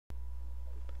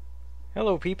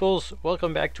Hello peoples,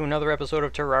 welcome back to another episode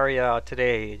of Terraria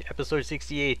today, episode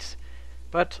 68.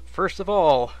 But first of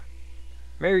all,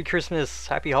 Merry Christmas,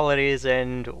 Happy Holidays,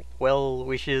 and well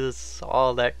wishes,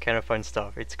 all that kind of fun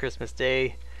stuff. It's Christmas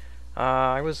Day.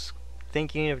 I was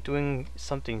thinking of doing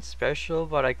something special,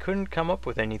 but I couldn't come up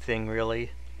with anything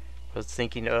really. I was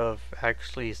thinking of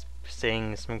actually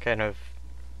saying some kind of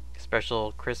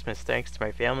special Christmas thanks to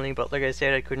my family, but like I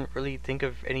said, I couldn't really think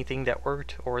of anything that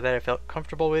worked or that I felt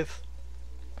comfortable with.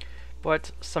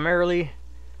 But summarily,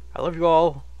 I love you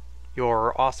all,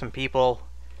 you're awesome people,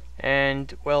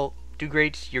 and well, do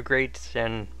great, you're great,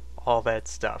 and all that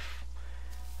stuff.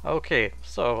 Okay,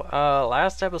 so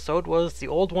last episode was the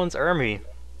Old One's Army,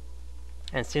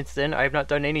 and since then I've not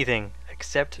done anything,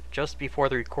 except just before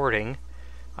the recording.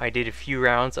 I did a few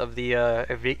rounds of the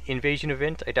invasion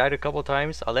event. I died a couple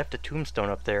times. I left a tombstone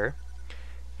up there,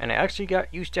 and I actually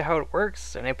got used to how it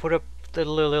works, and I put up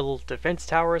little defense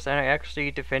towers, and I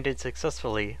actually defended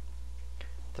successfully.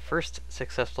 The first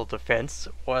successful defense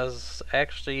was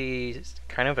actually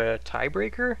kind of a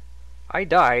tiebreaker. I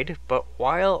died, but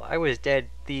while I was dead,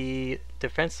 the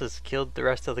defenses killed the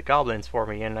rest of the goblins for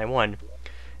me, and I won.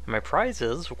 And my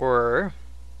prizes were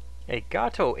a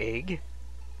gato egg,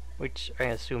 which I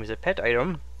assume is a pet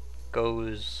item,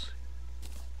 goes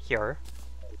here.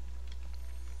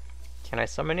 Can I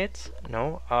summon it?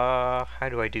 No. How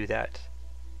do I do that?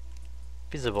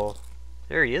 Visible.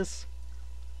 There he is.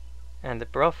 And the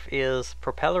buff is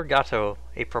Propeller Gato.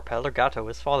 A Propeller Gato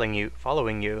is following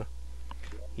you.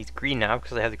 He's green now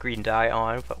because I have the green dye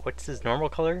on, but what's his normal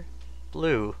color?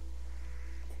 Blue.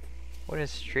 What a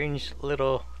strange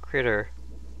little critter.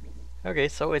 Okay,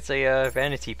 so it's a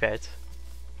vanity pet.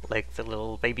 Like the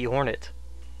little baby hornet.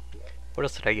 What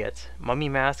else did I get? Mummy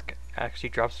mask actually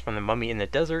drops from the mummy in the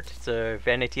desert. It's a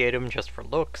vanity item just for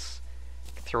looks.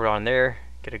 Throw it on there.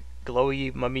 Get a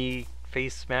glowy mummy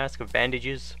face mask of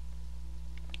bandages.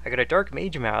 I got a dark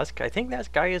mage mask. I think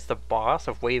that guy is the boss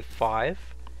of wave 5.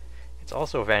 It's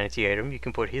also a vanity item. You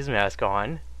can put his mask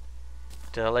on.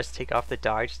 But, let's take off the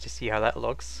dye just to see how that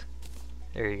looks.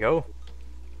 There you go.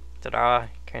 Ta-da!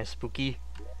 Kind of spooky.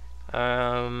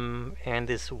 And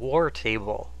this war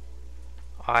table.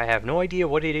 I have no idea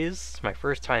what it is. It's my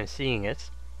first time seeing it.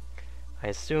 I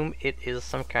assume it is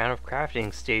some kind of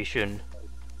crafting station.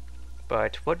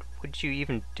 But what would you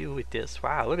even do with this?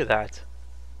 Wow, look at that.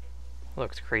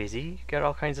 Looks crazy. You got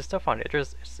all kinds of stuff on it.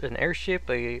 There's an airship.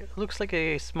 It looks like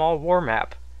a small war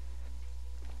map.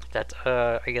 That,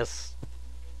 I guess,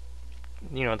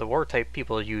 you know, the war type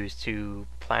people use to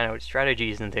plan out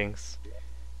strategies and things.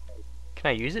 Can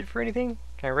I use it for anything?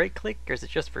 Can I right click, or is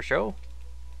it just for show?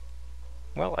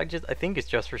 Well, I think it's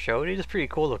just for show. It is pretty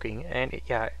cool looking, and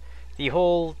yeah, the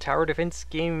whole tower defense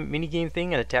game, mini game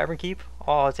thing, and the tavern keep.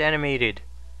 Oh, it's animated.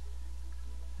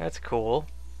 That's cool.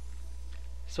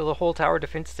 So the whole tower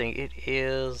defense thing, it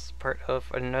is part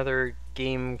of another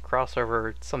game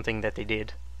crossover, something that they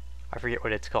did. I forget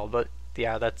what it's called, but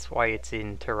yeah, that's why it's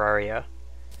in Terraria.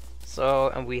 So,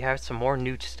 and we have some more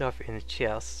new stuff in the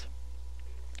chest.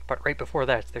 But right before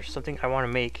that, there's something I want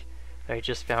to make that I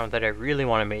just found that I really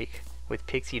want to make with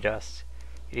pixie dust.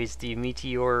 It is the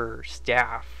meteor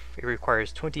staff. It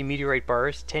requires 20 meteorite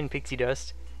bars, 10 pixie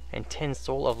dust, and 10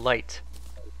 soul of light.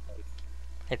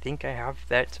 I think I have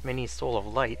that many soul of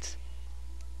light.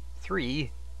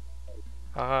 3.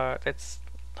 That's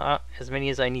not as many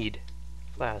as I need.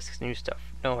 Flasks, new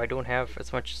stuff. No, I don't have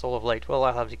as much soul of light. Well,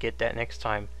 I'll have to get that next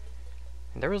time.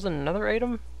 And there was another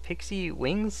item? Pixie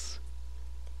wings?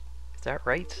 Is that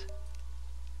right?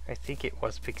 I think it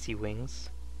was pixie wings.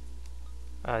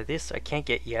 This I can't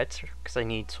get yet, because I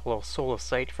need soul of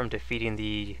sight from defeating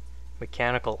the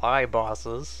mechanical eye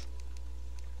bosses.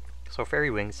 So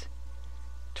fairy wings.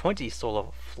 20 soul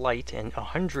of flight and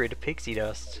 100 pixie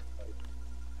dust.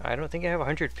 I don't think I have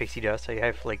 100 pixie dust. I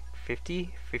have like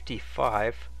 50,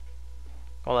 55.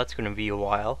 Well, that's going to be a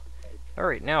while.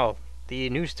 Alright, now, the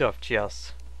new stuff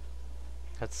chest.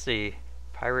 Let's see.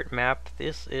 Pirate map.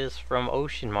 This is from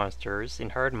Ocean Monsters in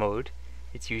hard mode.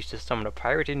 It's used to summon a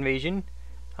pirate invasion.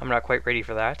 I'm not quite ready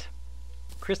for that.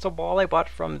 Crystal ball I bought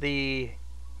from the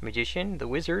magician, the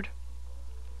wizard.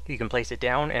 You can place it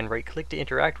down and right click to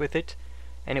interact with it,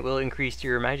 and it will increase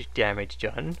your magic damage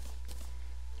done.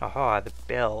 Aha, the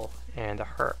bell and the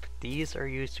harp. These are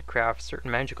used to craft certain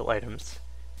magical items.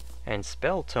 And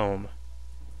spell tome.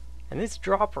 And this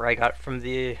dropper I got from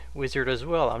the wizard as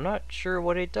well. I'm not sure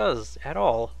what it does at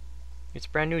all. It's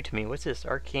brand new to me. What's this?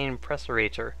 Arcane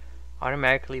Pressurator.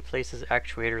 Automatically places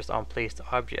actuators on placed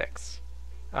objects.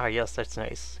 Ah, yes, that's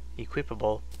nice.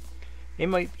 Equipable. It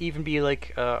might even be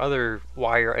like other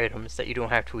wire items that you don't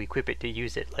have to equip it to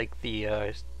use it, like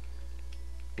the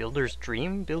Builder's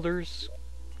Dream? Builder's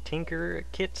Tinker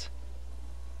Kit?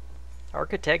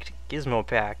 Architect Gizmo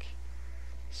Pack.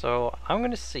 So I'm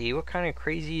gonna see what kind of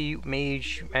crazy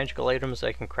mage magical items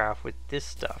I can craft with this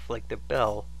stuff, like the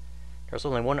bell. There's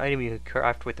only one item you can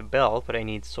craft with the bell, but I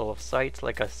need Soul of Sight,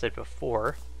 like I said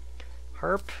before.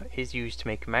 Harp is used to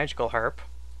make magical harp.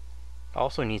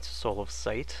 Also needs a Soul of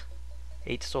Sight.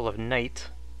 8 Soul of Night.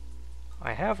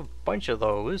 I have a bunch of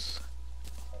those.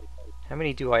 How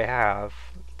many do I have?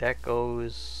 That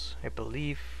goes, I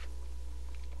believe...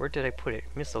 Where did I put it?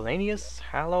 Miscellaneous?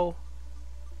 Hallow?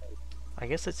 I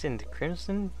guess it's in the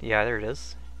Crimson? Yeah, there it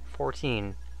is.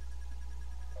 14.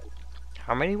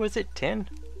 How many was it? 10?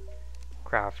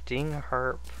 Crafting,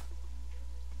 harp...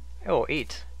 Oh,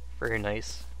 8. Very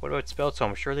nice. What about Spell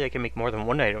Tome? Surely I can make more than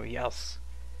one item. Yes.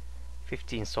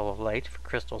 15 Soul of Light for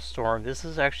Crystal Storm. This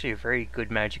is actually a very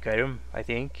good magic item, I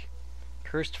think.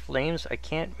 Cursed Flames. I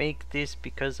can't make this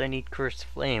because I need Cursed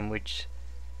Flame, which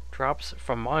drops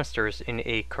from monsters in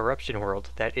a corruption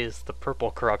world. That is the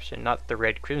purple corruption, not the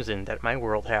red crimson that my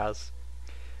world has.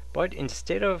 But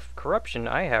instead of corruption,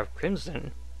 I have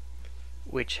crimson,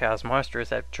 which has monsters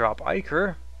that drop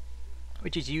ichor,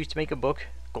 which is used to make a book,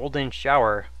 Golden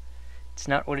Shower. It's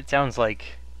not what it sounds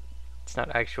like. It's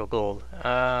not actual gold.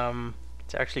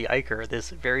 It's actually ichor, this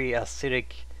very acidic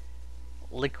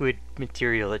liquid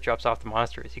material that drops off the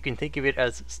monsters. You can think of it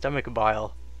as stomach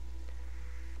bile.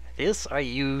 This I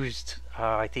used,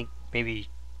 I think maybe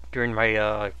during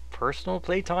my personal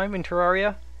playtime in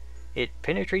Terraria. It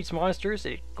penetrates monsters,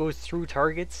 it goes through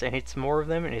targets and hits more of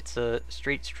them, and it's a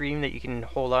straight stream that you can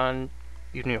hold on.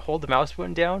 You can hold the mouse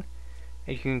button down,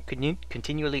 and you can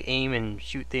continually aim and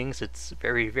shoot things. It's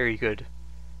very, very good.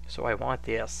 So I want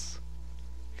this.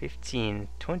 15,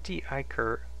 20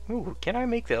 ichor. Ooh, can I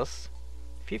make this?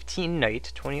 15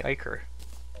 night, 20 ichor.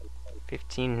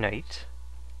 15 night.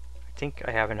 I think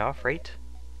I have enough, right?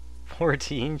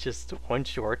 14, just one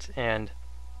short, and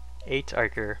 8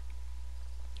 ichor.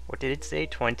 What did it say?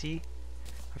 20?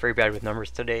 I'm very bad with numbers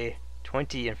today.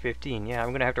 20 and 15. Yeah,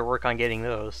 I'm gonna have to work on getting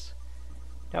those.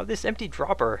 Now this empty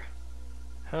dropper.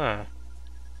 Huh.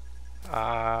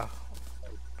 I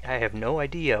have no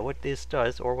idea what this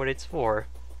does or what it's for.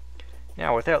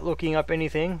 Now, without looking up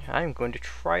anything, I'm going to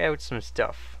try out some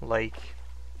stuff, like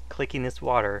clicking this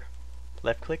water.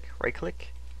 Left click, right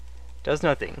click. Does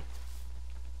nothing.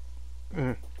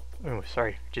 Oh,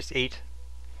 sorry, just 8.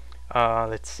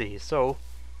 Let's see, so,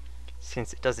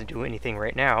 since it doesn't do anything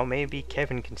right now, maybe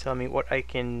Kevin can tell me what I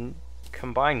can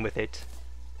combine with it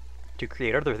to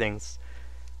create other things.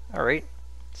 Alright,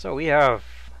 so we have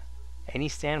any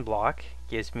sand block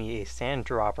gives me a sand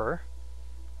dropper.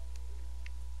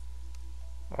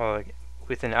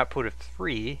 With an output of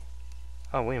 3.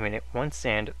 Oh, wait a minute. 1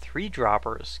 sand, 3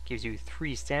 droppers gives you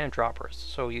 3 sand droppers,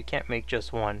 so you can't make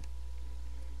just one.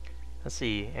 Let's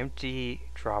see. Empty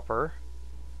dropper.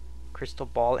 Crystal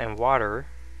ball and water.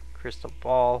 Crystal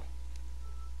ball.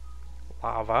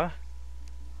 Lava.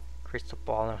 Crystal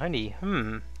ball and honey.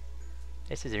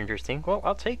 This is interesting. Well,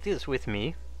 I'll take this with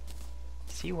me.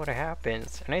 See what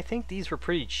happens. And I think these were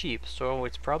pretty cheap, so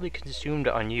it's probably consumed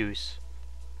on use.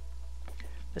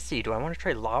 Let's see, do I want to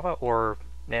try lava or...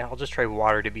 Nah, I'll just try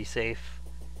water to be safe.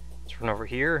 Let's run over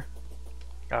here.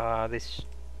 This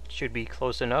should be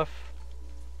close enough.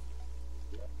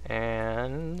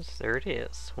 And there it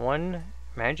is. 1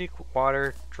 magic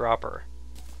water dropper.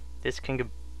 This can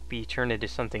be turned into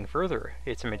something further.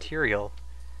 It's a material.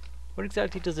 What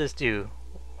exactly does this do?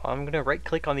 I'm gonna right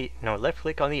click on the... No, left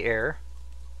click on the air.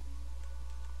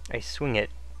 I swing it.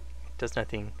 It does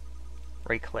nothing.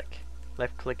 Right click.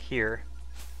 Left click here.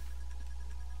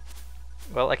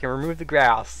 Well, I can remove the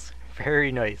grass.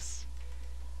 Very nice.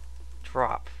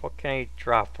 Drop. What can I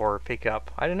drop or pick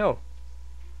up? I don't know.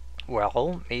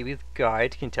 Well, maybe the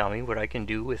guide can tell me what I can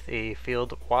do with a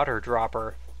filled water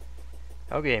dropper.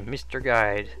 Okay, Mr.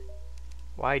 Guide.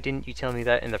 Why didn't you tell me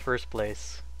that in the first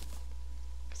place?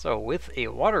 So, with a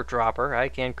water dropper, I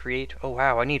can create... Oh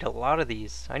wow, I need a lot of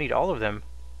these. I need all of them.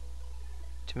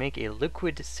 To make a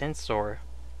liquid sensor.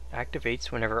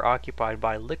 Activates whenever occupied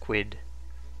by liquid.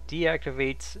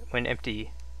 Deactivates when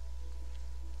empty.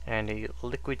 And a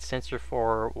liquid sensor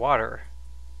for water.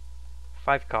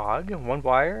 5 cog, 1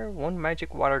 wire, 1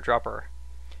 magic water dropper.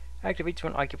 Activates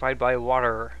when occupied by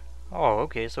water. Oh,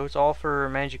 okay, so it's all for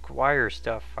magic wire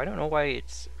stuff. I don't know why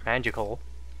it's magical.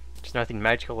 There's nothing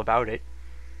magical about it.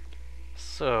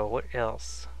 So, what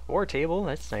else? War table,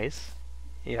 that's nice.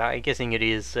 Yeah, I'm guessing it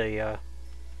is a,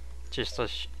 just a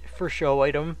for show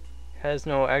item. Has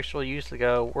no actual use, like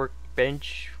a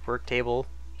workbench, work table.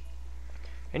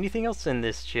 Anything else in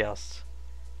this chest?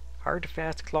 Hard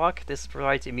fast clock. This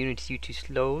provides immunity to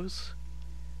slows.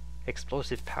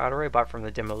 Explosive powder I bought from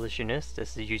the demolitionist.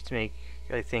 This is used to make,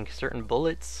 I think, certain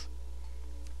bullets.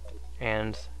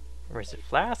 And where is it?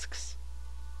 Flasks?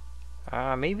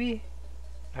 Maybe?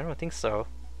 I don't think so.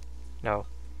 No.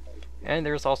 And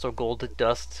there's also gold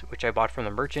dust, which I bought from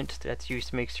the merchant. That's used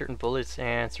to make certain bullets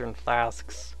and certain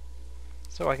flasks.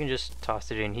 So I can just toss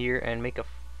it in here and make a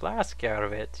flask out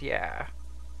of it. Yeah.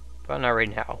 But not right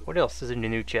now. What else is in the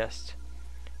new chest?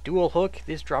 Dual hook.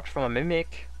 This dropped from a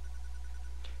mimic.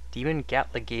 Demon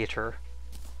Gatligator.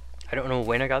 I don't know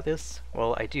when I got this.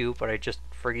 Well, I do, but I just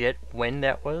forget when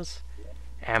that was.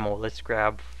 Ammo. Let's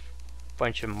grab a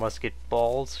bunch of musket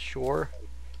balls. Sure.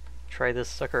 Try this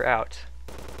sucker out.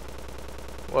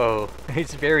 Whoa.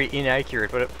 It's very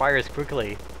inaccurate, but it fires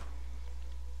quickly.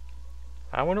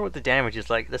 I wonder what the damage is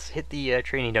like. Let's hit the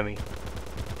training dummy.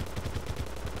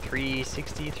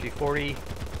 360, 340.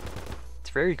 It's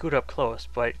very good up close,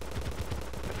 but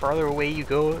the farther away you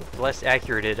go, the less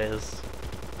accurate it is.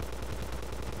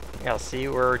 Yeah, see,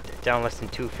 we're down less than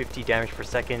 250 damage per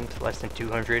second, less than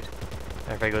 200.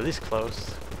 And if I go this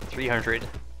close, 300.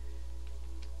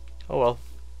 Oh well.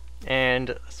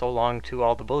 And so long to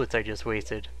all the bullets I just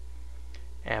wasted.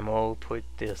 Ammo, put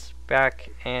this back,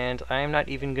 and I'm not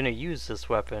even gonna use this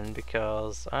weapon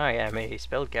because I am a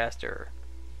spellcaster.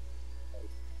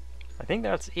 I think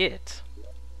that's it.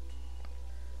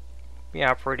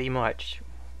 Yeah, pretty much.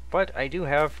 But I do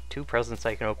have 2 presents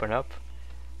I can open up.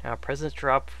 Now, presents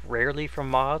drop rarely from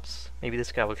mobs. Maybe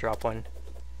this guy will drop one.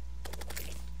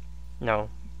 No.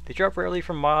 They drop rarely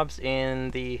from mobs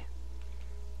in the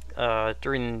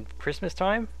during Christmas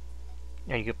time.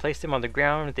 And you can place them on the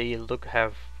ground. They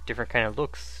have different kind of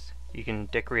looks. You can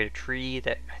decorate a tree.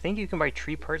 That I think you can buy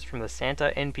tree parts from the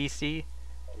Santa NPC.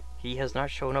 He has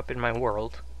not shown up in my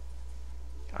world.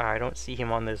 I don't see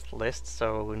him on this list,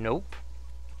 so nope.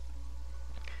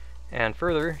 And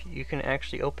further, you can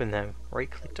actually open them.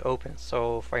 Right click to open.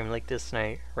 So if I'm like this and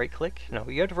I right click, no,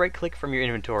 you have to right click from your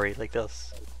inventory like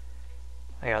this.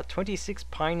 I got 26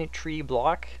 pine tree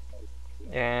block,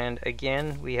 and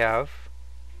again we have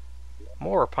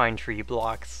more pine tree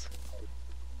blocks.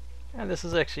 And this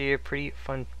is actually a pretty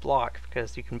fun block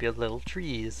because you can build little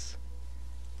trees.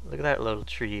 Look at that little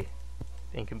tree.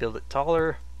 And you can build it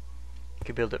taller. You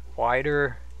can build it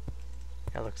wider.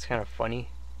 That looks kind of funny.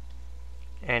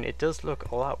 And it does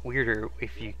look a lot weirder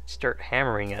if you start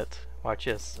hammering it. Watch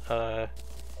this. That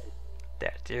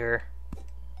there.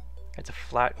 That's a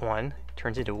flat one. It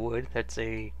turns into wood. That's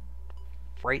a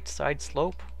right side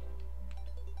slope,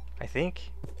 I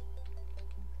think.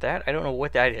 That, I don't know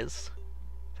what that is.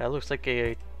 That looks like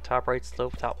a top right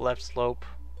slope, top left slope.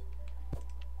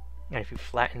 And if you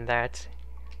flatten that,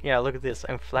 yeah, look at this.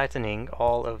 I'm flattening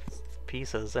all of the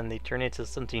pieces and they turn into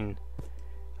something,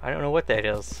 I don't know what that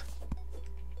is.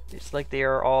 It's like they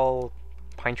are all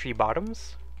pine tree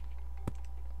bottoms.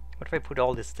 What if I put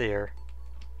all this there?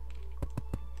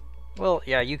 Well,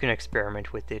 yeah, you can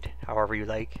experiment with it however you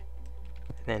like.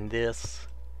 And then this,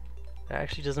 that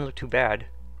actually doesn't look too bad.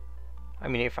 I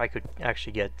mean, if I could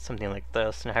actually get something like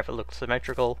this and have it look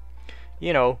symmetrical,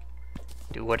 you know,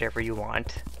 do whatever you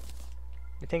want.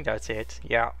 I think that's it.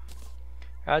 Yeah.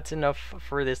 That's enough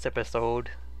for this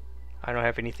episode. I don't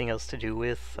have anything else to do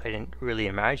with. I didn't really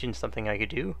imagine something I could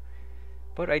do.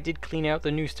 But I did clean out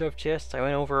the new stuff chest. I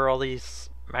went over all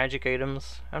these magic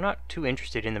items. I'm not too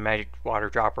interested in the magic water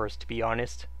droppers, to be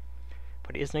honest.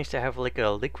 But it is nice to have like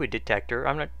a liquid detector.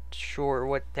 I'm not sure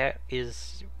what that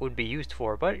would be used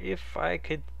for, but if I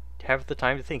could have the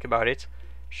time to think about it,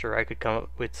 sure, I could come up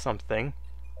with something.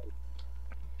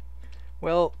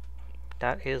 Well,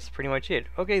 that is pretty much it.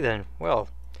 Okay then, well,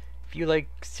 if you like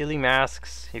silly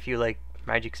masks, if you like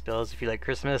magic spells, if you like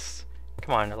Christmas,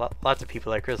 come on, lots of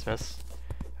people like Christmas.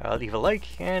 Leave a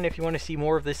like, and if you want to see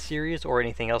more of this series or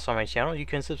anything else on my channel, you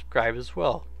can subscribe as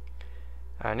well.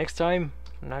 Next time,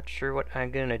 I'm not sure what I'm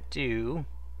gonna do.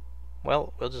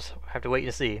 Well, we'll just have to wait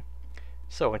and see.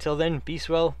 So until then, be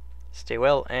well, stay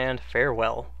well, and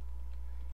farewell.